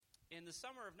In the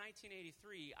summer of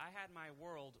 1983, I had my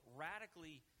world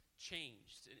radically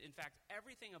changed. In fact,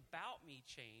 everything about me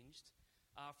changed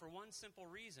for one simple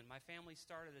reason. My family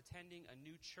started attending a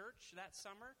new church that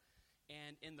summer,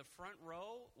 and in the front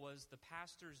row was the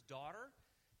pastor's daughter,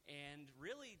 and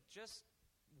really just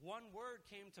one word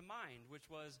came to mind, which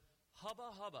was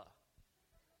hubba hubba.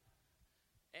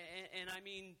 And I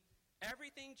mean,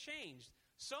 everything changed.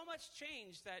 So much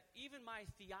changed that even my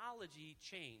theology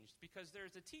changed, because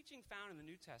there's a teaching found in the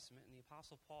New Testament, and the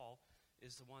Apostle Paul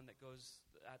is the one that goes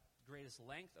at greatest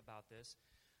length about this,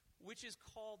 which is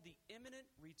called the imminent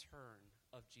return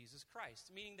of Jesus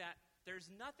Christ, meaning that there's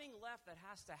nothing left that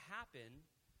has to happen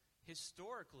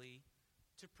historically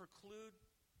to preclude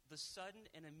the sudden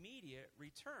and immediate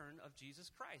return of Jesus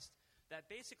Christ. That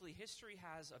basically history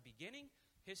has a beginning,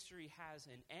 history has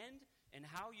an end, and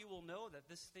how you will know that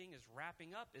this thing is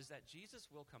wrapping up is that Jesus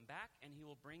will come back and he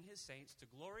will bring his saints to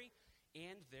glory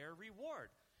and their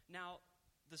reward. Now,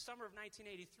 the summer of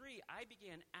 1983, I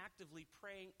began actively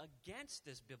praying against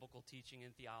this biblical teaching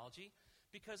and theology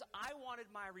because I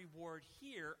wanted my reward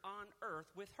here on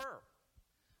earth with her.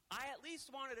 I at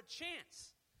least wanted a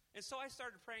chance. And so I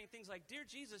started praying things like, "Dear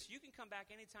Jesus, you can come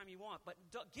back anytime you want, but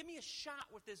give me a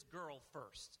shot with this girl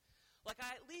first. Like,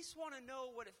 I at least want to know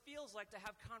what it feels like to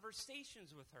have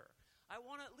conversations with her. I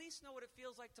want to at least know what it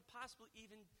feels like to possibly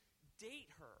even date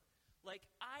her. Like,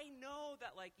 I know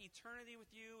that, like, eternity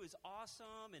with you is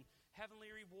awesome and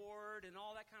heavenly reward and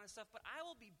all that kind of stuff, but I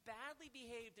will be badly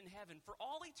behaved in heaven for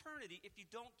all eternity if you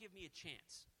don't give me a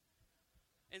chance."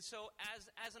 And so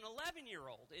as an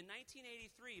 11-year-old in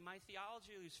 1983, my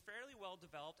theology was fairly well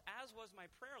developed, as was my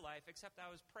prayer life, except I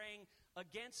was praying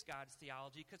against God's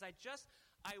theology because I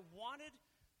wanted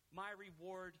my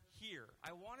reward here.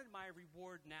 I wanted my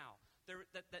reward now.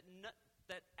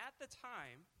 That at the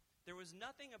time, there was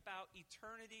nothing about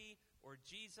eternity or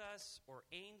Jesus or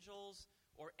angels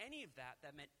or any of that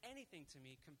meant anything to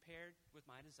me compared with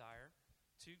my desire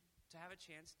to have a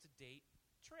chance to date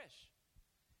Trish.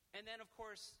 And then, of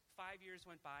course, 5 years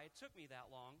went by. It took me that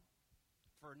long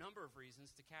for a number of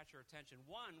reasons to catch her attention.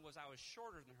 One was I was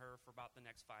shorter than her for about the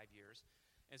next 5 years.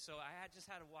 And so I had just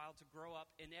had a while to grow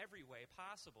up in every way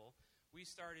possible. We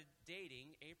started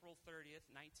dating April 30th,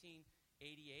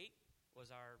 1988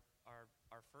 was our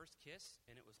first kiss,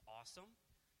 and it was awesome.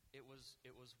 It was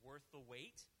worth the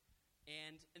wait.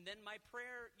 And then my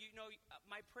prayer,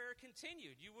 my prayer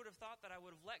continued. You would have thought that I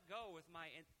would have let go with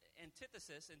my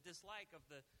antithesis and dislike of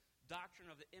the doctrine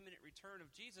of the imminent return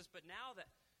of Jesus, but now that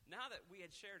we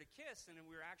had shared a kiss and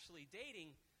we were actually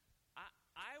dating,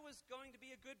 I was going to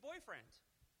be a good boyfriend.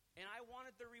 And I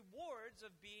wanted the rewards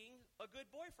of being a good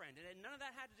boyfriend. And none of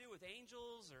that had to do with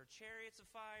angels or chariots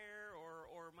of fire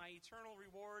or my eternal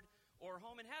reward or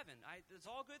home in heaven. It's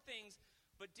all good things.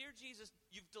 But dear Jesus,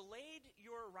 you've delayed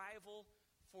your arrival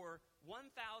for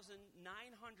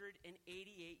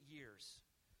 1,988 years.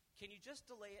 Can you just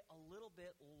delay it a little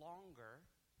bit longer?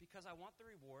 Because I want the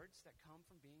rewards that come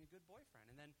from being a good boyfriend.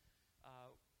 And then,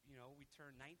 we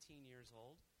turned 19 years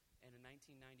old. And in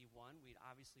 1991, we'd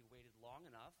obviously waited long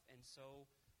enough, and so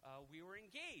we were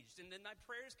engaged. And then my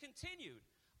prayers continued.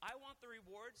 I want the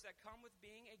rewards that come with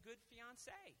being a good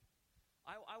fiancé.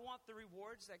 I want the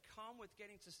rewards that come with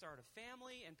getting to start a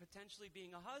family and potentially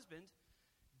being a husband.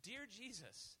 Dear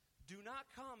Jesus, do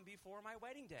not come before my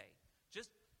wedding day.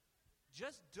 Just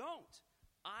don't.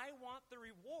 I want the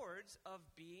rewards of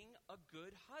being a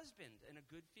good husband and a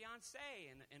good fiancé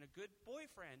and a good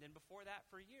boyfriend, and before that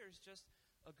for years, just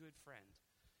a good friend.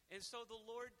 And so the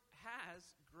Lord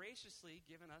has graciously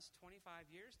given us 25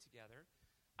 years together.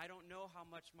 I don't know how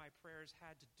much my prayers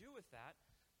had to do with that.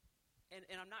 And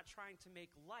I'm not trying to make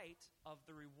light of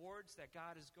the rewards that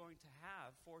God is going to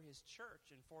have for his church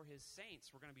and for his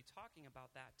saints. We're going to be talking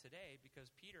about that today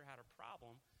because Peter had a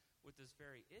problem with this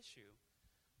very issue.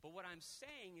 But what I'm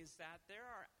saying is that there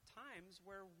are times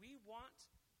where we want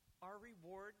our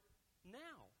reward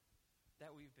now.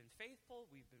 That we've been faithful,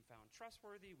 we've been found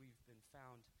trustworthy, we've been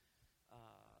found,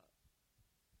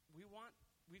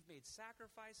 we've made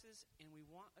sacrifices, and we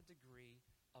want a degree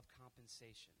of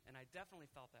compensation. And I definitely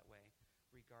felt that way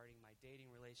regarding my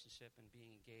dating relationship and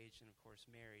being engaged and, of course,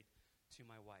 married to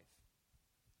my wife.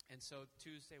 And so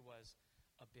Tuesday was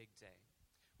a big day.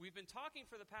 We've been talking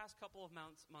for the past couple of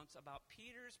months about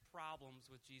Peter's problems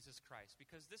with Jesus Christ,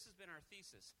 because this has been our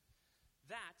thesis.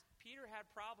 That Peter had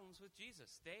problems with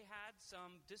Jesus. They had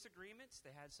some disagreements.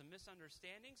 They had some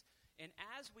misunderstandings. And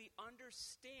as we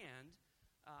understand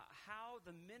how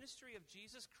the ministry of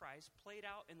Jesus Christ played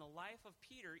out in the life of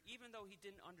Peter, even though he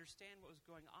didn't understand what was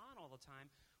going on all the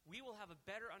time, we will have a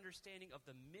better understanding of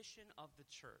the mission of the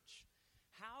church.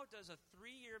 how does a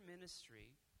 3-year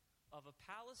ministry of a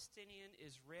Palestinian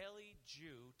Israeli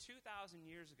Jew 2,000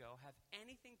 years ago have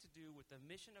anything to do with the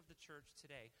mission of the church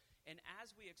today? And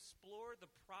as we explore the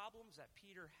problems that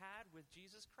Peter had with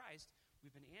Jesus Christ,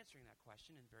 we've been answering that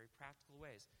question in very practical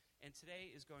ways. And today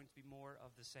is going to be more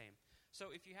of the same. So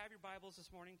if you have your Bibles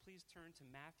this morning, please turn to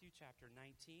Matthew chapter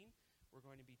 19. We're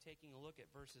going to be taking a look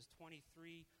at verses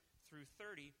 23 through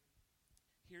 30.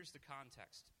 Here's the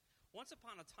context. Once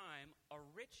upon a time, a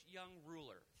rich young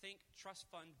ruler, think trust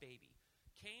fund baby,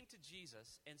 came to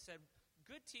Jesus and said,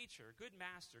 "Good teacher, good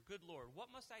master, good Lord,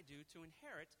 what must I do to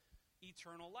inherit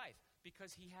eternal life?"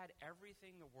 Because he had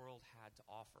everything the world had to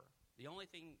offer. The only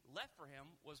thing left for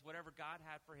him was whatever God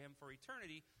had for him for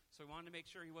eternity, so he wanted to make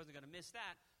sure he wasn't going to miss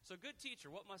that. So, "Good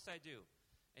teacher, what must I do?"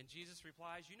 And Jesus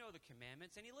replies, "You know the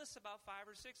commandments," and he lists about 5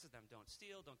 or 6 of them. Don't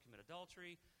steal, don't commit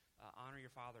adultery, honor your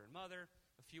father and mother,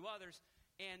 a few others.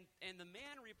 And the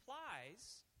man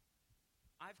replies,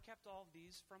 "I've kept all of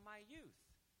these from my youth."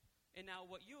 And now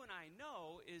what you and I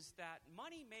know is that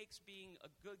money makes being a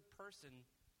good person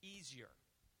easier.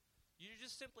 You're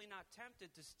just simply not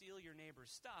tempted to steal your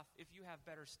neighbor's stuff if you have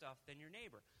better stuff than your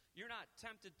neighbor. You're not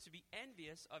tempted to be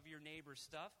envious of your neighbor's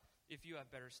stuff if you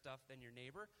have better stuff than your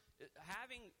neighbor.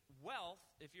 Having wealth,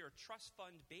 if you're a trust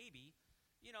fund baby,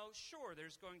 sure,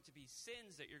 there's going to be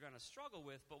sins that you're going to struggle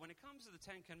with, but when it comes to the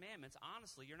 10 Commandments,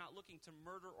 honestly, you're not looking to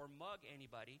murder or mug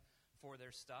anybody for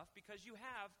their stuff because you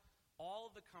have all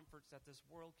of the comforts that this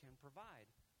world can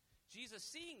provide. Jesus,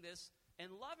 seeing this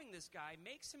and loving this guy,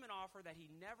 makes him an offer that he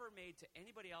never made to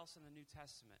anybody else in the New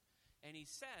Testament. And he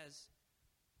says,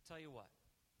 tell you what,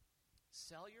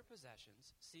 sell your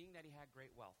possessions, seeing that he had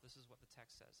great wealth. This is what the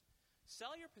text says.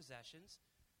 Sell your possessions,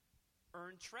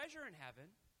 earn treasure in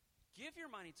heaven, give your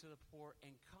money to the poor,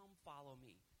 and come follow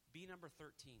me. Be number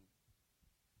 13.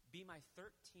 Be my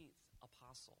 13th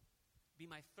apostle. Be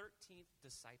my 13th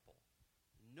disciple.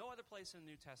 No other place in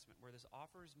the New Testament where this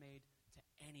offer is made to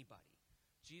anybody.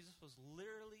 Jesus was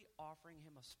literally offering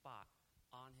him a spot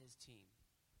on his team.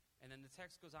 And then the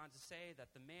text goes on to say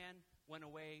that the man went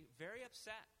away very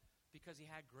upset because he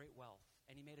had great wealth,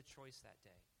 and he made a choice that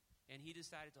day. And he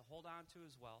decided to hold on to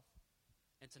his wealth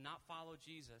and to not follow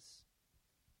Jesus,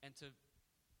 and to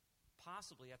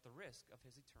possibly at the risk of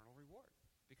his eternal reward,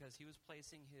 because he was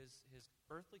placing his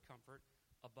earthly comfort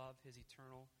above his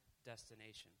eternal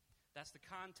destination. That's the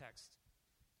context.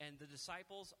 And the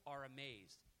disciples are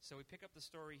amazed. So we pick up the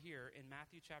story here in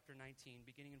Matthew chapter 19,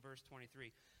 beginning in verse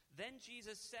 23. Then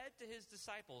Jesus said to his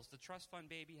disciples, the trust fund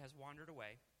baby has wandered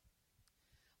away,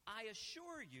 "I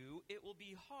assure you it will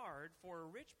be hard for a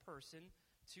rich person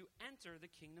to enter the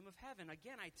kingdom of heaven.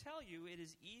 Again, I tell you, it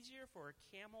is easier for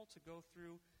a camel to go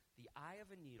through the eye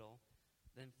of a needle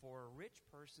than for a rich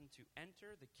person to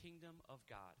enter the kingdom of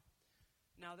God."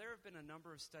 Now, there have been a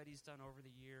number of studies done over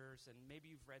the years, and maybe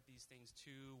you've read these things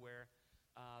too, where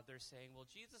they're saying, well,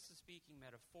 Jesus is speaking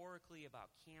metaphorically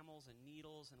about camels and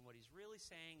needles, and what he's really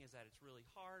saying is that it's really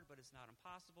hard, but it's not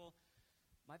impossible.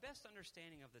 My best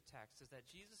understanding of the text is that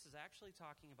Jesus is actually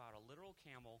talking about a literal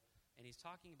camel, and he's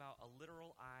talking about a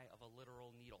literal eye of a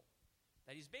literal needle.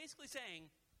 That he's basically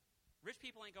saying, rich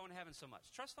people ain't going to heaven so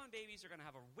much. Trust fund babies are going to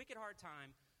have a wicked hard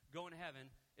time going to heaven.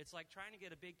 It's like trying to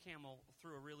get a big camel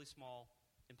through a really small,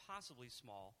 impossibly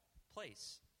small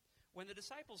place. When the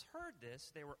disciples heard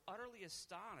this, they were utterly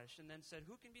astonished and then said,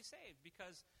 "Who can be saved?"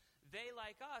 Because they,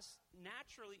 like us,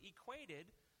 naturally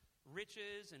equated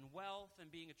riches and wealth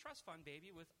and being a trust fund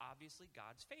baby with obviously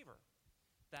God's favor.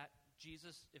 That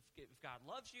Jesus, if God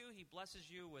loves you, he blesses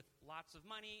you with lots of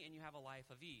money and you have a life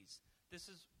of ease. This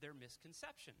is their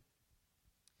misconception.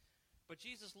 But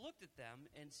Jesus looked at them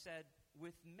and said,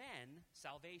 with men,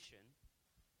 salvation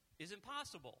is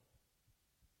impossible.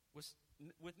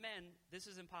 With men, this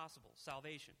is impossible,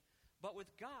 salvation. But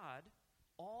with God,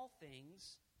 all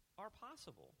things are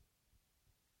possible.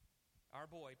 Our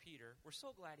boy, Peter, we're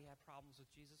so glad he had problems with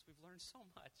Jesus. We've learned so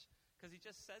much because he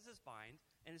just says his mind,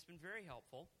 and it's been very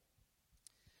helpful.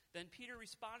 Then Peter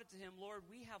responded to him, "Lord,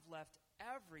 we have left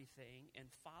everything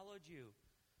and followed you.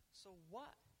 So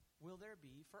what will there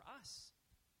be for us?"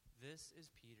 This is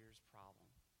Peter's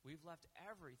problem. We've left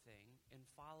everything and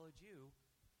followed you.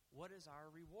 What is our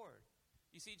reward?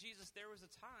 You see, Jesus, there was a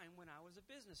time when I was a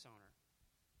business owner.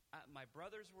 My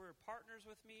brothers were partners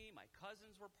with me. My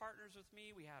cousins were partners with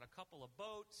me. We had a couple of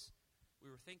boats. We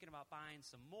were thinking about buying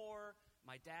some more.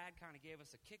 My dad kind of gave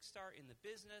us a kickstart in the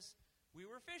business. We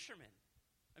were fishermen.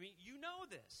 I mean, you know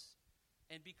this.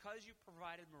 And because you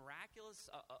provided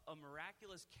a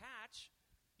miraculous catch,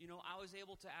 I was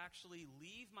able to actually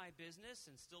leave my business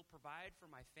and still provide for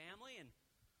my family. And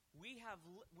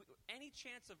any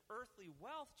chance of earthly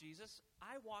wealth, Jesus,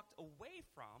 I walked away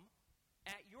from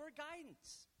at your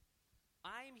guidance.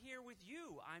 I am here with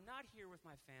you. I'm not here with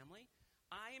my family.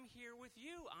 I am here with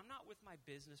you. I'm not with my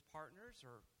business partners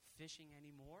or fishing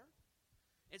anymore.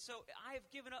 And so I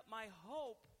have given up my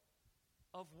hope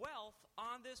of wealth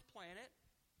on this planet.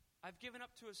 I've given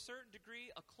up to a certain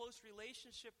degree a close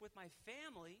relationship with my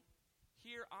family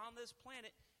here on this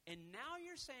planet. And now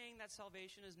you're saying that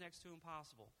salvation is next to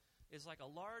impossible. It's like a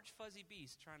large fuzzy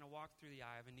beast trying to walk through the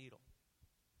eye of a needle.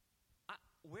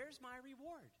 Where's my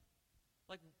reward?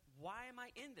 Like, why am I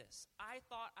in this? I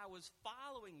thought I was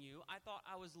following you. I thought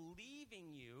I was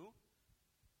leaving you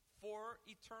for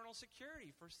eternal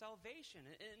security, for salvation,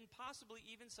 and possibly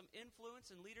even some influence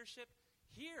and leadership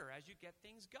here as you get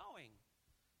things going.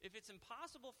 If it's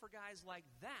impossible for guys like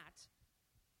that,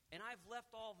 and I've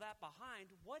left all of that behind,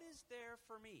 what is there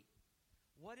for me?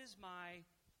 What is my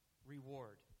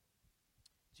reward?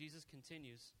 Jesus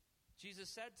continues.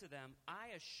 Jesus said to them,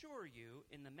 I assure you,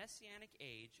 in the Messianic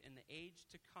age, in the age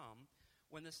to come,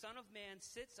 when the Son of Man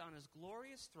sits on his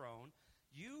glorious throne,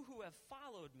 you who have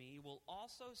followed me will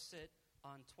also sit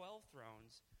on 12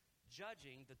 thrones,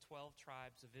 judging the 12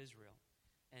 tribes of Israel.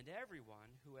 And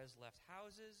everyone who has left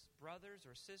houses, brothers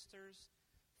or sisters,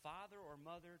 father or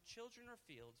mother, children or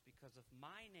fields, because of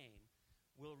my name,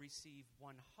 will receive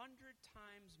 100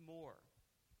 times more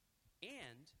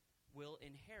and will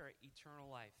inherit eternal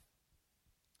life.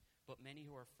 But many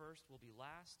who are first will be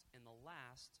last, and the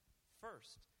last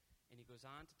first. And he goes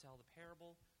on to tell the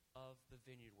parable of the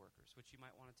vineyard workers, which you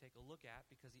might want to take a look at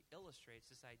because he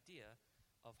illustrates this idea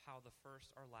of how the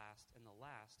first are last and the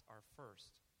last are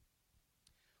first.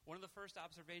 One of the first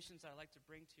observations I'd like to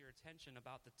bring to your attention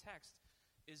about the text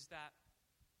is that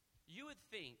you would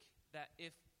think that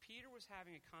if Peter was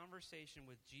having a conversation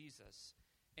with Jesus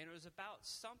and it was about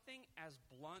something as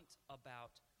blunt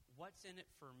about what's in it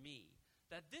for me,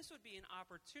 that this would be an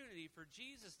opportunity for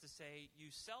Jesus to say, you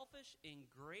selfish,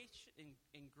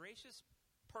 ingracious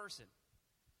person.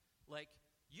 Like,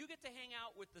 you get to hang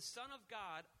out with the Son of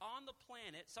God on the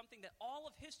planet, something that all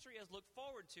of history has looked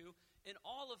forward to and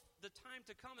all of the time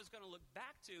to come is going to look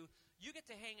back to. You get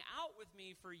to hang out with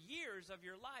me for years of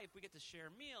your life. We get to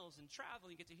share meals and travel.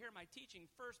 You get to hear my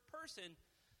teaching first person.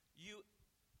 You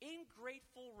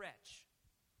ingrateful wretch.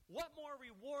 What more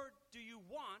reward do you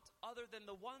want other than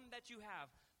the one that you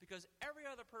have? Because every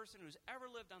other person who's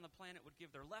ever lived on the planet would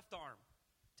give their left arm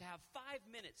to have 5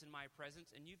 minutes in my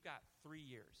presence, and you've got 3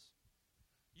 years.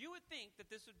 You would think that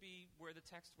this would be where the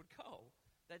text would go,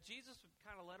 that Jesus would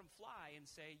kind of let him fly and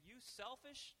say, you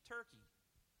selfish turkey,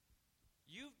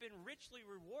 you've been richly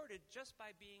rewarded just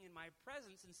by being in my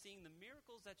presence and seeing the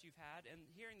miracles that you've had and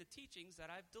hearing the teachings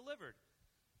that I've delivered.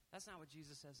 That's not what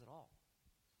Jesus says at all.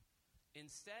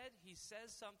 Instead, he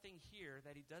says something here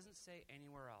that he doesn't say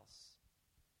anywhere else.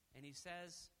 And he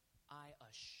says, I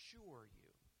assure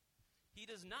you. He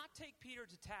does not take Peter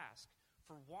to task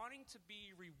for wanting to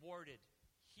be rewarded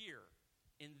here,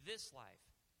 in this life,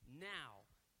 now,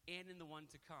 and in the one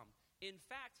to come. In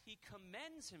fact, he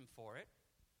commends him for it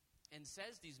and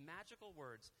says these magical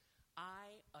words,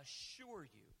 I assure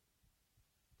you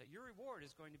that your reward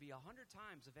is going to be 100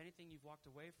 times of anything you've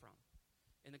walked away from.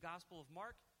 In the Gospel of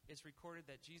Mark, it's recorded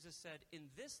that Jesus said,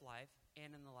 in this life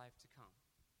and in the life to come.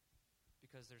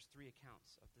 Because there's 3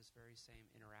 accounts of this very same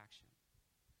interaction.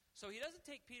 So he doesn't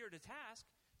take Peter to task.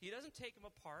 He doesn't take him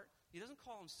apart. He doesn't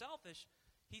call him selfish.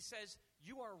 He says,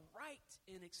 you are right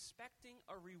in expecting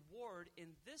a reward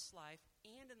in this life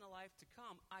and in the life to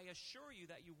come. I assure you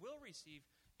that you will receive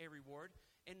a reward.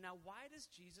 And now why does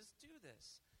Jesus do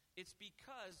this? It's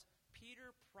because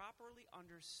Peter properly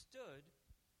understood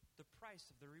the price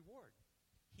of the reward.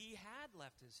 He had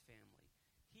left his family.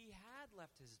 He had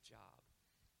left his job.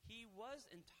 He was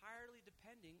entirely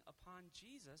depending upon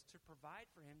Jesus to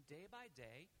provide for him day by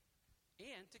day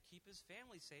and to keep his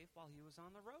family safe while he was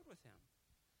on the road with him.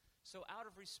 So out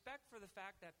of respect for the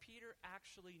fact that Peter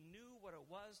actually knew what it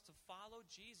was to follow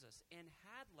Jesus and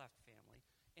had left family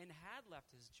and had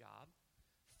left his job,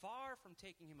 far from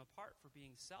taking him apart for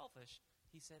being selfish,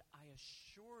 he said, I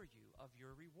assure you of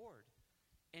your reward.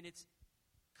 And it's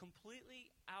completely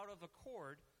out of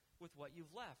accord with what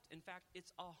you've left. In fact,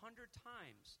 it's 100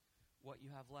 times what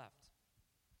you have left.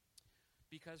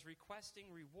 Because requesting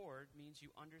reward means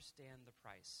you understand the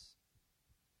price.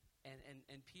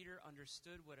 And Peter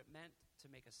understood what it meant to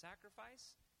make a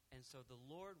sacrifice, and so the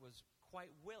Lord was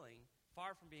quite willing,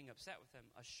 far from being upset with him,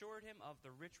 assured him of the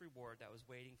rich reward that was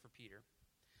waiting for Peter.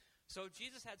 So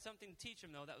Jesus had something to teach him,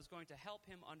 though, that was going to help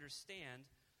him understand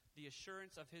the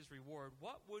assurance of his reward.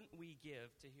 What wouldn't we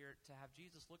give to have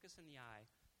Jesus look us in the eye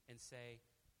and say,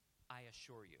 I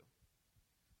assure you.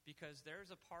 Because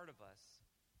there's a part of us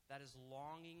that is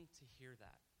longing to hear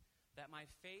that my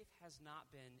faith has not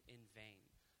been in vain,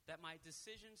 that my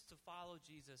decisions to follow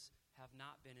Jesus have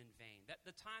not been in vain, that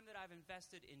the time that I've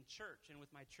invested in church and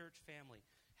with my church family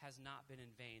has not been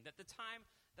in vain, that the time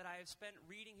that I have spent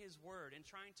reading his word and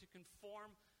trying to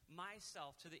conform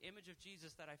myself to the image of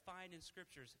Jesus that I find in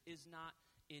scriptures is not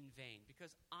in vain.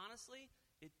 Because honestly,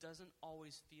 it doesn't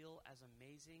always feel as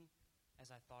amazing as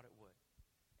I thought it would.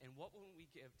 And what would we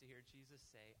give to hear Jesus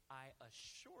say, I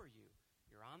assure you,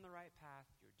 you're on the right path,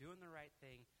 you're doing the right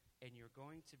thing, and you're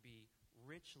going to be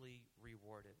richly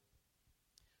rewarded.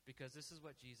 Because this is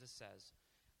what Jesus says,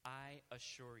 I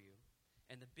assure you.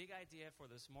 And the big idea for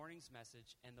this morning's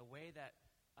message and the way that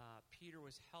Peter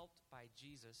was helped by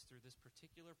Jesus through this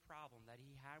particular problem that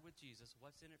he had with Jesus,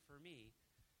 what's in it for me,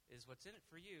 is what's in it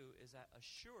for you is that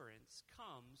assurance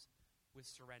comes with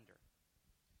surrender.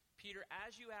 Peter,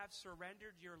 as you have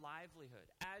surrendered your livelihood,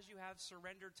 as you have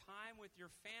surrendered time with your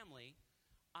family,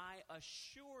 I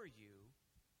assure you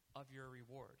of your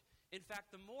reward. In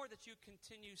fact, the more that you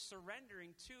continue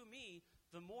surrendering to me,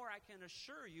 the more I can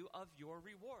assure you of your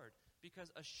reward,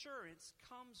 because assurance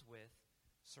comes with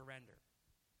surrender.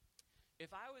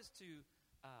 If I was to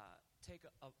take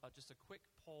just a quick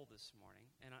poll this morning,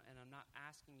 and I'm not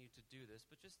asking you to do this,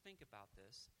 but just think about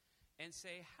this, and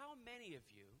say how many of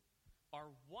you are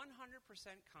 100%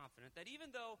 confident that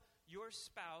even though your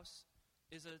spouse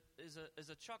is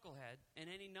a chucklehead in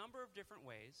any number of different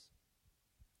ways,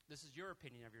 this is your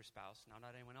opinion of your spouse, now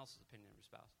not anyone else's opinion of your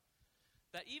spouse,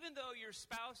 that even though your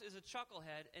spouse is a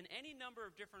chucklehead in any number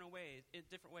of different ways,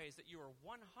 that you are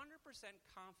 100%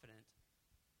 confident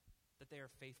that they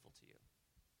are faithful to you.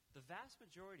 The vast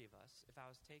majority of us, if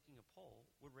I was taking a poll,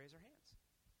 would raise our hands.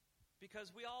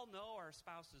 Because we all know our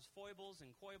spouse's foibles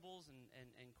and coibles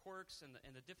and quirks and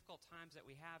the difficult times that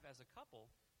we have as a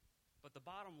couple. But the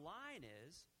bottom line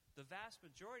is the vast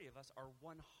majority of us are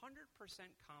 100%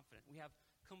 confident. We have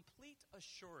complete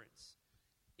assurance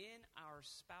in our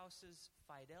spouse's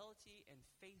fidelity and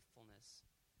faithfulness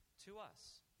to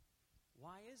us.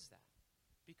 Why is that?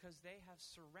 Because they have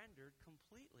surrendered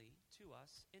completely to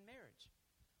us in marriage.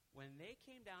 When they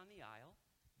came down the aisle,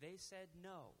 they said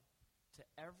no to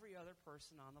every other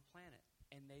person on the planet,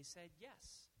 and they said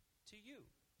yes to you.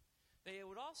 You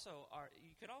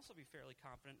could also be fairly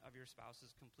confident of your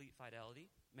spouse's complete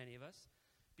fidelity, many of us,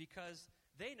 because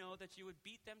they know that you would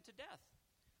beat them to death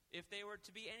if they were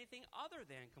to be anything other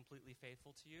than completely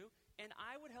faithful to you, and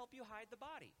I would help you hide the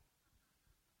body.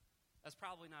 That's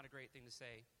probably not a great thing to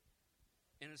say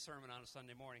in a sermon on a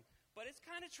Sunday morning, but it's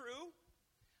kind of true.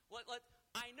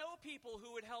 I know people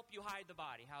who would help you hide the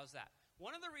body. How's that?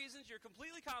 One of the reasons you're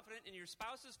completely confident in your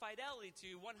spouse's fidelity to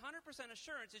you, 100%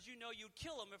 assurance, is you know you'd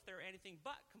kill them if they're anything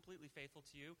but completely faithful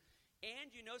to you,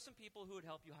 and you know some people who would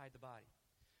help you hide the body.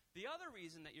 The other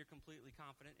reason that you're completely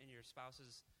confident in your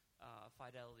spouse's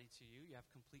fidelity to you, you have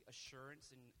complete assurance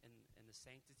in the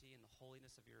sanctity and the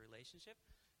holiness of your relationship,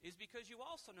 is because you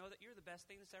also know that you're the best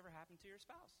thing that's ever happened to your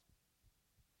spouse.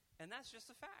 And that's just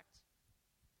a fact.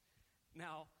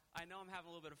 Now, I know I'm having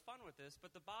a little bit of fun with this,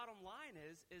 but the bottom line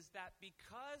is that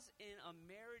because in a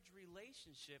marriage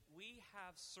relationship we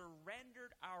have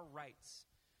surrendered our rights,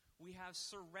 we have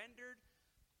surrendered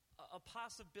a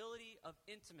possibility of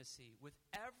intimacy with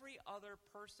every other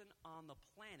person on the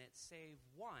planet save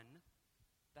one,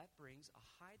 that brings a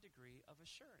high degree of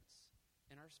assurance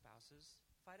in our spouse's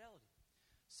fidelity.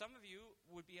 Some of you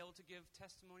would be able to give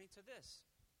testimony to this,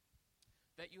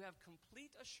 that you have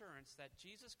complete assurance that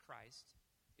Jesus Christ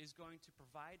is going to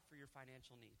provide for your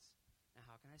financial needs. Now,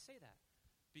 how can I say that?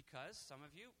 Because some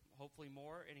of you, hopefully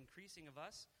more and increasing of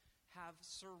us, have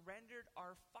surrendered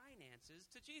our finances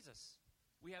to Jesus.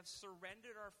 We have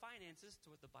surrendered our finances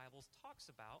to what the Bible talks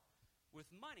about with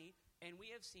money, and we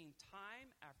have seen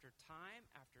time after time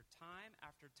after time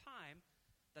after time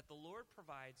that the Lord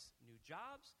provides new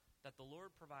jobs, that the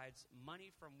Lord provides money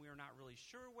from we're not really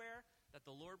sure where, that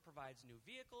the Lord provides new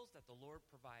vehicles, that the Lord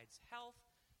provides health,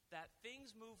 that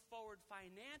things move forward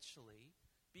financially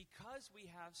because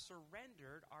we have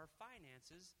surrendered our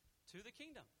finances to the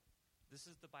kingdom. This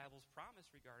is the Bible's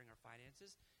promise regarding our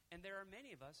finances, and there are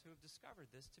many of us who have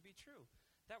discovered this to be true,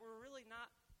 that we're really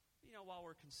not, while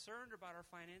we're concerned about our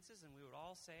finances, and we would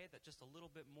all say that just a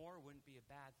little bit more wouldn't be a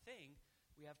bad thing,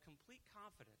 we have complete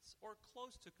confidence, or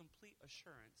close to complete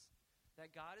assurance,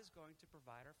 that God is going to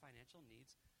provide our financial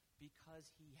needs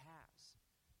because he has.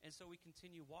 And so we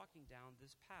continue walking down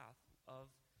this path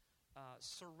of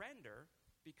surrender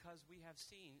because we have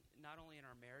seen, not only in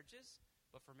our marriages,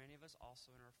 but for many of us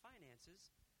also in our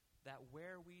finances, that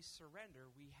where we surrender,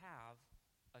 we have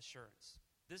assurance.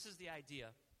 This is the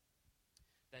idea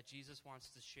that Jesus wants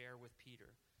to share with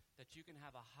Peter, that you can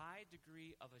have a high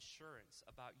degree of assurance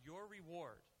about your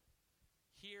reward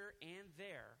here and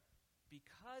there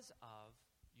because of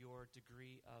your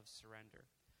degree of surrender.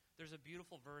 There's a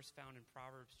beautiful verse found in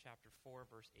Proverbs chapter 4,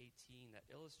 verse 18 that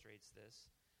illustrates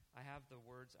this. I have the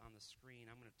words on the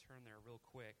screen. I'm going to turn there real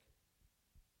quick.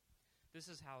 This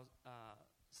is how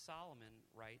Solomon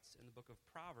writes in the book of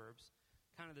Proverbs,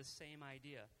 kind of the same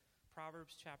idea.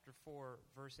 Proverbs chapter 4,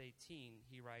 verse 18,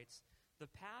 he writes, "The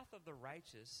path of the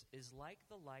righteous is like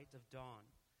the light of dawn,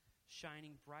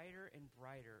 shining brighter and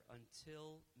brighter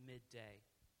until midday."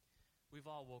 We've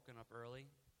all woken up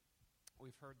early.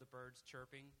 We've heard the birds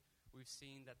chirping. We've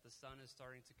seen that the sun is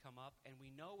starting to come up, and we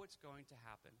know what's going to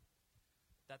happen.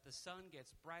 That the sun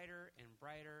gets brighter and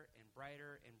brighter and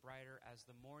brighter and brighter as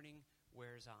the morning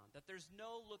wears on. That there's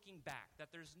no looking back.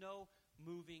 That there's no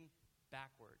moving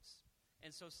backwards.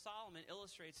 And so Solomon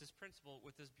illustrates this principle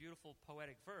with this beautiful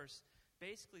poetic verse,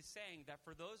 basically saying that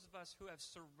for those of us who have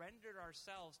surrendered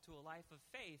ourselves to a life of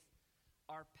faith,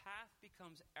 our path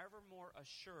becomes ever more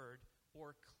assured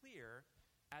or clear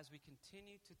as we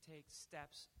continue to take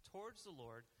steps towards the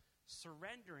Lord,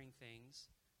 surrendering things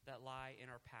that lie in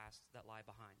our past, that lie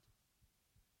behind.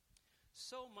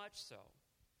 So much so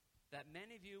that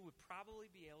many of you would probably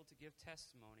be able to give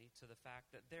testimony to the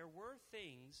fact that there were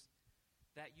things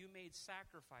that you made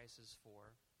sacrifices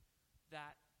for,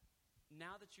 that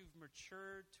now that you've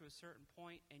matured to a certain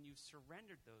point and you've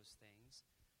surrendered those things,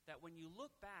 that when you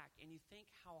look back and you think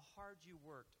how hard you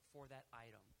worked for that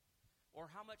item, or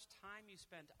how much time you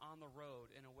spent on the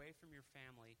road and away from your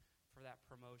family for that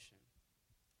promotion,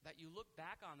 that you look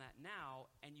back on that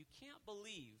now and you can't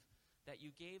believe that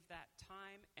you gave that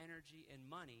time, energy, and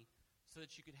money so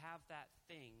that you could have that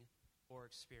thing or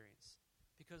experience.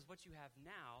 Because what you have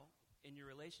now in your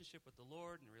relationship with the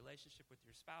Lord, in your relationship with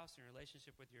your spouse, in your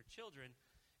relationship with your children,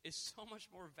 is so much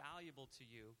more valuable to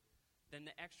you than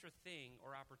the extra thing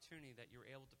or opportunity that you were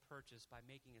able to purchase by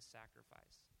making a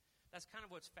sacrifice. That's kind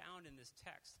of what's found in this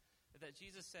text, that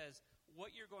Jesus says,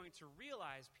 what you're going to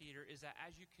realize, Peter, is that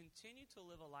as you continue to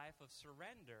live a life of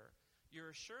surrender,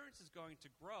 your assurance is going to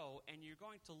grow, and you're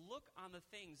going to look on the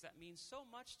things that mean so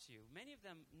much to you, many of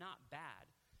them not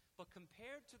bad, but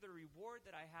compared to the reward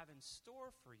that I have in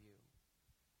store for you,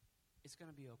 it's going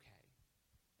to be okay.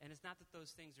 And it's not that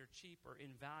those things are cheap or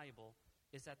invaluable,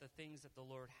 it's that the things that the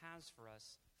Lord has for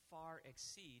us far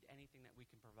exceed anything that we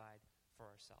can provide for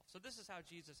ourselves. So this is how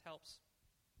Jesus helps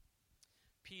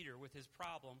Peter with his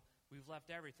problem. We've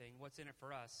left everything. What's in it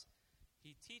for us?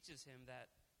 He teaches him that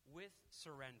with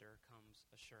surrender comes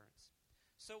assurance.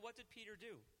 So what did Peter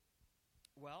do?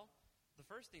 Well, the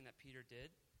first thing that Peter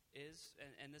did is,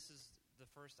 and this is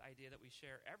the first idea that we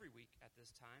share every week at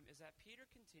this time, is that Peter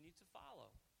continued to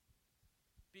follow.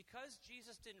 Because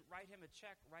Jesus didn't write him a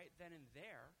check right then and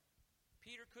there,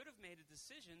 Peter could have made a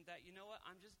decision that, you know what,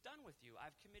 I'm just done with you.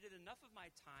 I've committed enough of my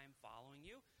time following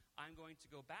you. I'm going to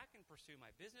go back and pursue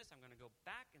my business. I'm going to go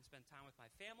back and spend time with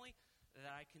my family, that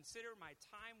I consider my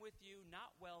time with you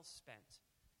not well spent.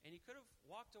 And he could have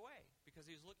walked away because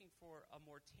he was looking for a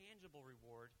more tangible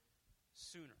reward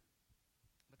sooner.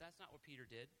 But that's not what Peter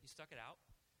did. He stuck it out.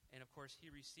 And, of course, he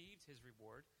received his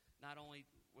reward. Not only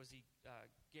was he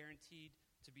guaranteed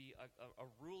to be a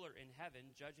ruler in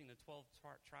heaven, judging the 12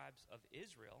 tribes of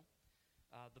Israel,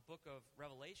 the book of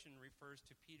Revelation refers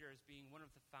to Peter as being one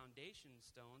of the foundation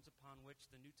stones upon which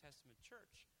the New Testament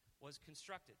church was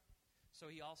constructed. So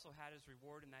he also had his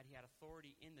reward in that he had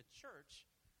authority in the church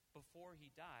before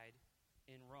he died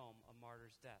in Rome, a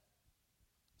martyr's death.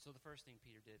 So the first thing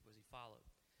Peter did was he followed.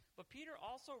 But Peter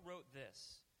also wrote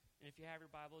this, and if you have your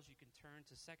Bibles, you can turn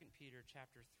to 2 Peter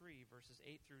chapter 3, verses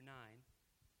 8 through 9.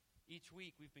 Each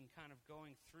week we've been kind of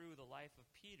going through the life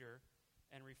of Peter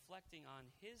and reflecting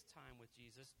on his time with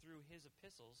Jesus through his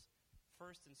epistles,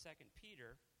 1st and 2nd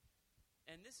Peter.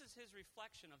 And this is his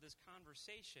reflection of this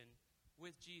conversation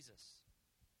with Jesus.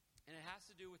 And it has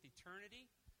to do with eternity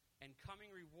and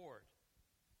coming reward.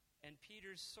 And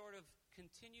Peter's sort of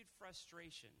continued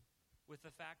frustration with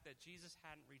the fact that Jesus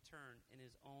hadn't returned in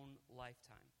his own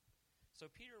lifetime. So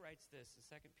Peter writes this in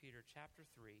 2 Peter chapter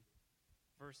 3,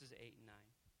 verses 8 and 9.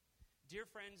 Dear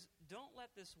friends, don't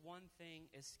let this one thing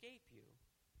escape you.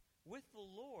 With the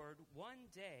Lord, one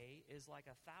day is like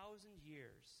 1,000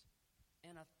 years,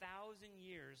 and 1,000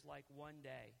 years like one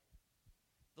day.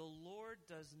 The Lord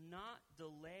does not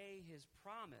delay his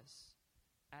promise,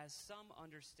 as some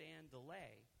understand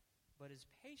delay, but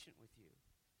is patient with you,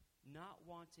 not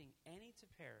wanting any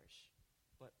to perish,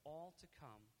 but all to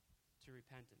come to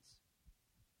repentance.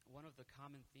 One of the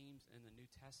common themes in the New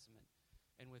Testament,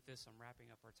 And with this, I'm wrapping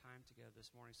up our time together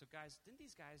this morning. So, guys, didn't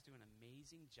these guys do an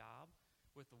amazing job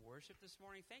with the worship this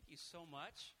morning? Thank you so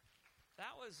much.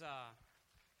 That was,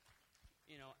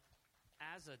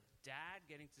 as a dad,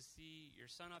 getting to see your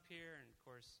son up here, and, of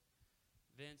course,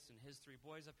 Vince and his 3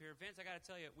 boys up here. Vince, I got to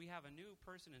tell you, we have a new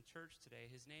person in church today.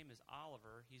 His name is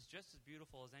Oliver. He's just as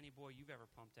beautiful as any boy you've ever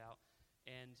pumped out.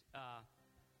 And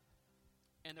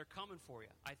they're coming for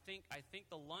you. I think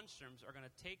the Lundstroms are going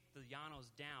to take the Janos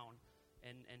down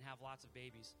and have lots of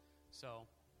babies. So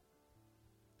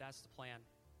that's the plan.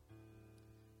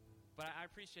 But I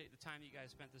appreciate the time that you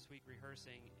guys spent this week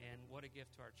rehearsing, and what a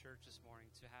gift to our church this morning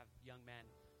to have young men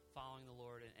following the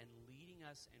Lord and leading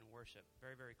us in worship.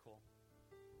 Very, very cool.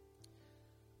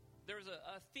 There was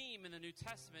a theme in the New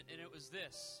Testament, and it was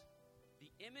this: the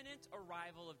imminent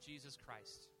arrival of Jesus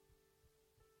Christ.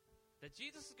 That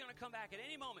Jesus is going to come back at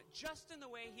any moment, just in the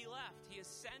way he left. He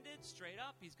ascended straight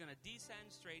up. He's going to descend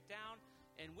straight down.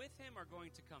 And with him are going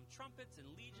to come trumpets and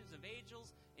legions of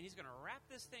angels. And he's going to wrap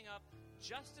this thing up.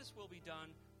 Justice will be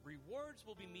done. Rewards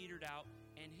will be metered out.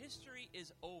 And history is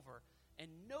over.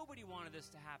 And nobody wanted this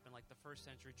to happen like the first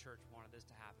century church wanted this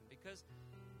to happen, because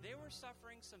they were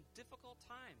suffering some difficult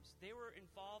times. They were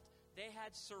involved. They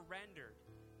had surrendered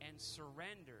and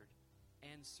surrendered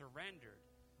and surrendered.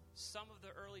 Some of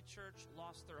the early church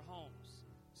lost their homes.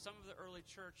 Some of the early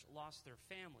church lost their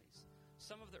families.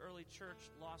 Some of the early church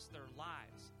lost their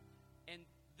lives. And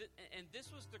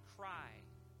this was the cry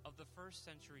of the first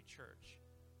century church,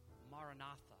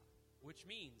 Maranatha, which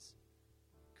means,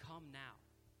 come now.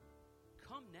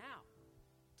 Come now.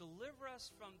 Deliver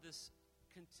us from this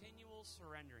continual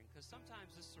surrendering, because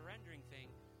sometimes this surrendering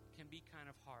thing can be kind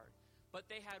of hard.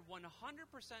 But they had 100%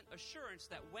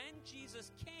 assurance that when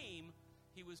Jesus came,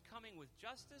 he was coming with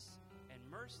justice and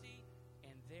mercy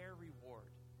and their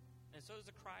reward. And so is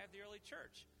the cry of the early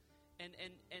church. And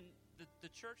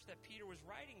the church that Peter was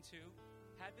writing to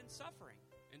had been suffering.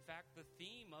 In fact, the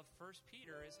theme of 1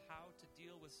 Peter is how to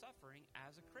deal with suffering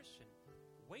as a Christian.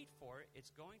 Wait for it.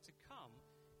 It's going to come.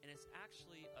 And it's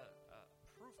actually a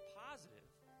proof positive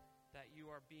that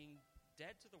you are being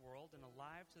dead to the world and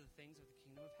alive to the things of the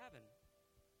kingdom of heaven.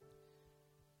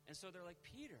 And so they're like,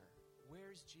 Peter,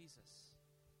 where's Jesus?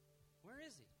 Where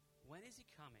is he? When is he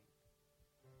coming?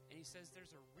 And he says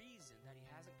there's a reason that he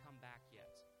hasn't come back yet.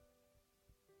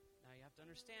 Now you have to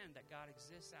understand that God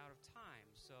exists out of time.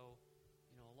 So,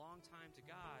 a long time to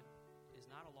God is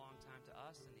not a long time to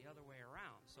us and the other way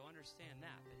around. So understand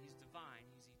that he's divine,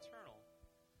 he's eternal.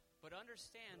 But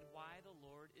understand why the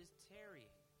Lord is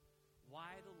tarrying,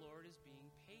 why the Lord is being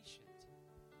patient.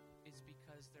 It's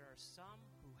because there are some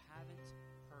who haven't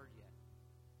heard yet.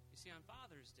 You see, on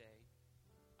Father's Day,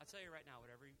 I'll tell you right now,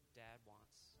 what every dad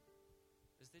wants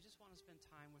is they just want to spend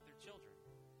time with their children.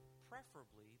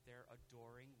 Preferably, their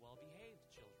adoring, well-behaved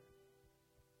children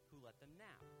who let them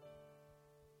nap.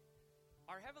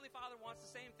 Our Heavenly Father wants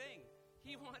the same thing.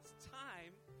 He wants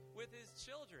time with his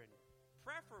children,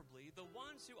 preferably the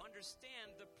ones who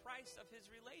understand the price of his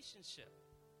relationship,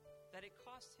 that it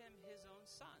cost him his own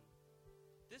son.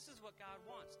 This is what God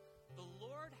wants. The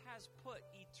Lord has put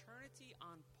eternity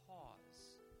on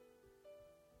pause.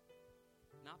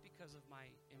 Not because of my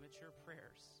immature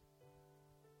prayers,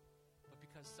 but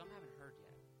because some haven't heard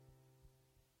yet.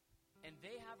 And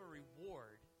they have a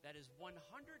reward that is 100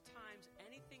 times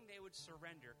anything they would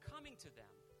surrender coming to them.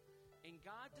 And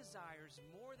God desires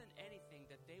more than anything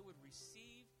that they would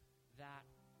receive that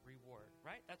reward,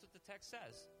 right? That's what the text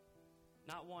says.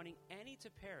 Not wanting any to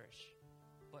perish,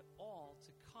 but all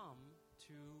to come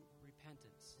to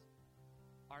repentance.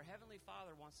 Our Heavenly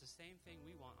Father wants the same thing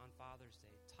we want on Father's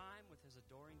Day, time with his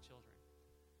adoring children.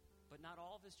 But not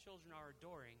all of his children are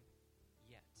adoring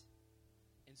yet.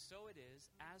 And so it is,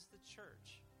 as the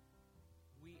church,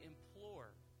 we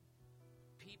implore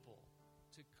people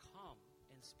to come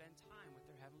and spend time with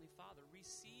their Heavenly Father.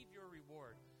 Receive your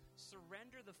reward.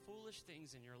 Surrender the foolish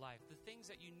things in your life, the things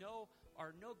that you know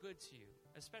are no good to you,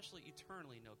 especially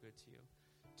eternally no good to you.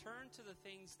 Turn to the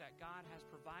things that God has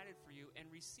provided for you and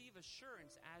receive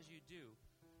assurance as you do.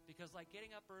 Because like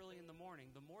getting up early in the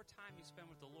morning, the more time you spend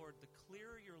with the Lord, the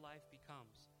clearer your life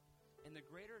becomes. And the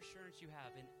greater assurance you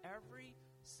have in every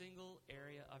single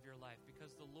area of your life.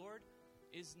 Because the Lord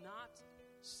is not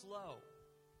slow,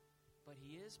 but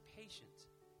he is patient.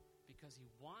 Because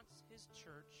he wants his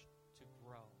church to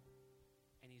grow.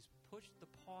 And he's pushed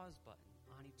the pause button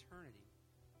on eternity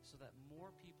so that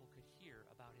more people could hear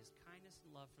about his kindness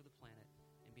and love for the planet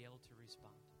and be able to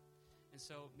respond. And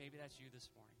so maybe that's you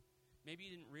this morning. Maybe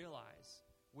you didn't realize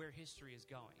where history is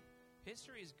going.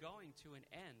 History is going to an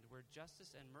end where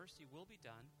justice and mercy will be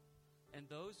done. And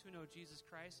those who know Jesus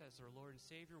Christ as their Lord and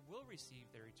Savior will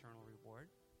receive their eternal reward.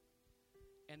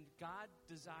 And God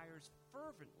desires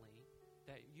fervently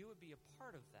that you would be a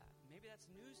part of that. Maybe that's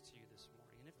news to you this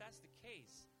morning. And if that's the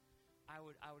case, I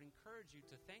would encourage you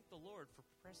to thank the Lord for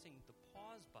pressing the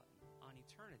pause button on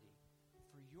eternity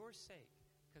for your sake,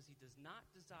 because he does not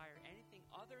desire anything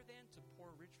other than to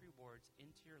pour rich rewards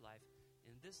into your life,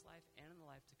 in this life and in the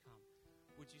life to come.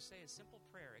 Would you say a simple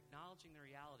prayer acknowledging the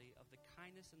reality of the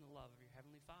kindness and the love of your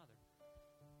Heavenly Father?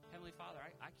 Heavenly Father,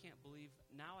 I can't believe,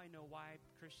 now I know why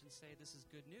Christians say this is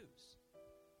good news.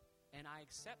 And I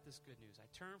accept this good news. I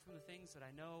turn from the things that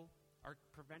I know are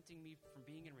preventing me from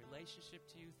being in relationship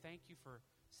to you. Thank you for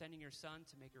sending your Son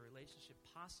to make a relationship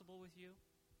possible with you.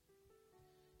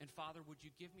 And Father, would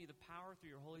you give me the power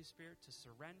through your Holy Spirit to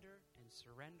surrender and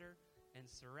surrender and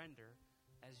surrender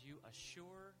as you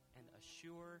assure and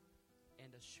assure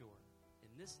and assure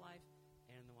in this life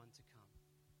and in the one to come.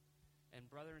 And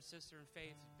brother and sister in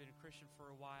faith, you've been a Christian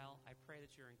for a while, I pray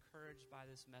that you're encouraged by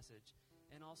this message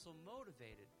and also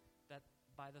motivated that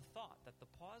by the thought that the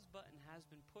pause button has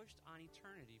been pushed on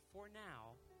eternity for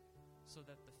now so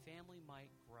that the family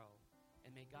might grow.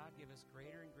 And may God give us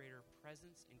greater and greater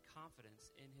presence and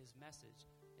confidence in his message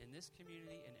in this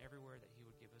community and everywhere that he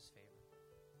would give us favor.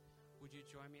 Would you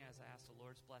join me as I ask the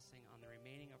Lord's blessing on the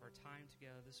remaining of our time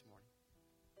together this morning?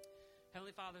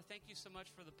 Heavenly Father, thank you so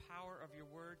much for the power of your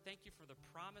word. Thank you for the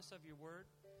promise of your word.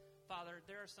 Father,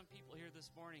 there are some people here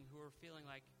this morning who are feeling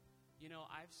like,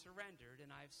 I've surrendered and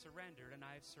I've surrendered and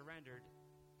I've surrendered,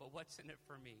 but what's in it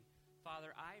for me?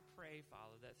 Father, I pray,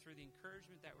 Father, that through the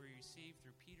encouragement that we receive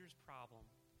through Peter's problem,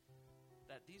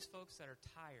 that these folks that are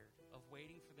tired of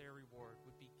waiting for their reward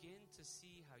would begin to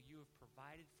see how you have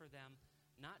provided for them,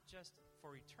 not just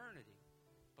for eternity,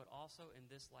 but also in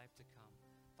this life to come.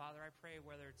 Father, I pray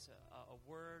whether it's a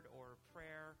word or a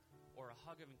prayer or a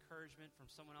hug of encouragement from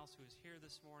someone else who is here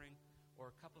this morning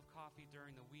or a cup of coffee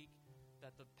during the week,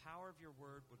 that the power of your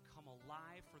word would come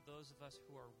alive for those of us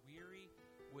who are weary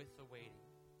with the waiting.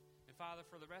 And Father,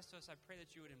 for the rest of us, I pray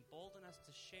that you would embolden us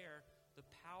to share the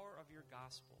power of your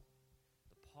gospel.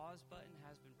 The pause button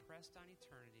has been pressed on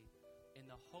eternity in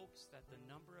the hopes that the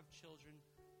number of children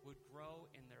would grow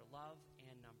in their love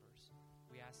and numbers.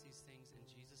 We ask these things in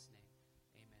Jesus' name.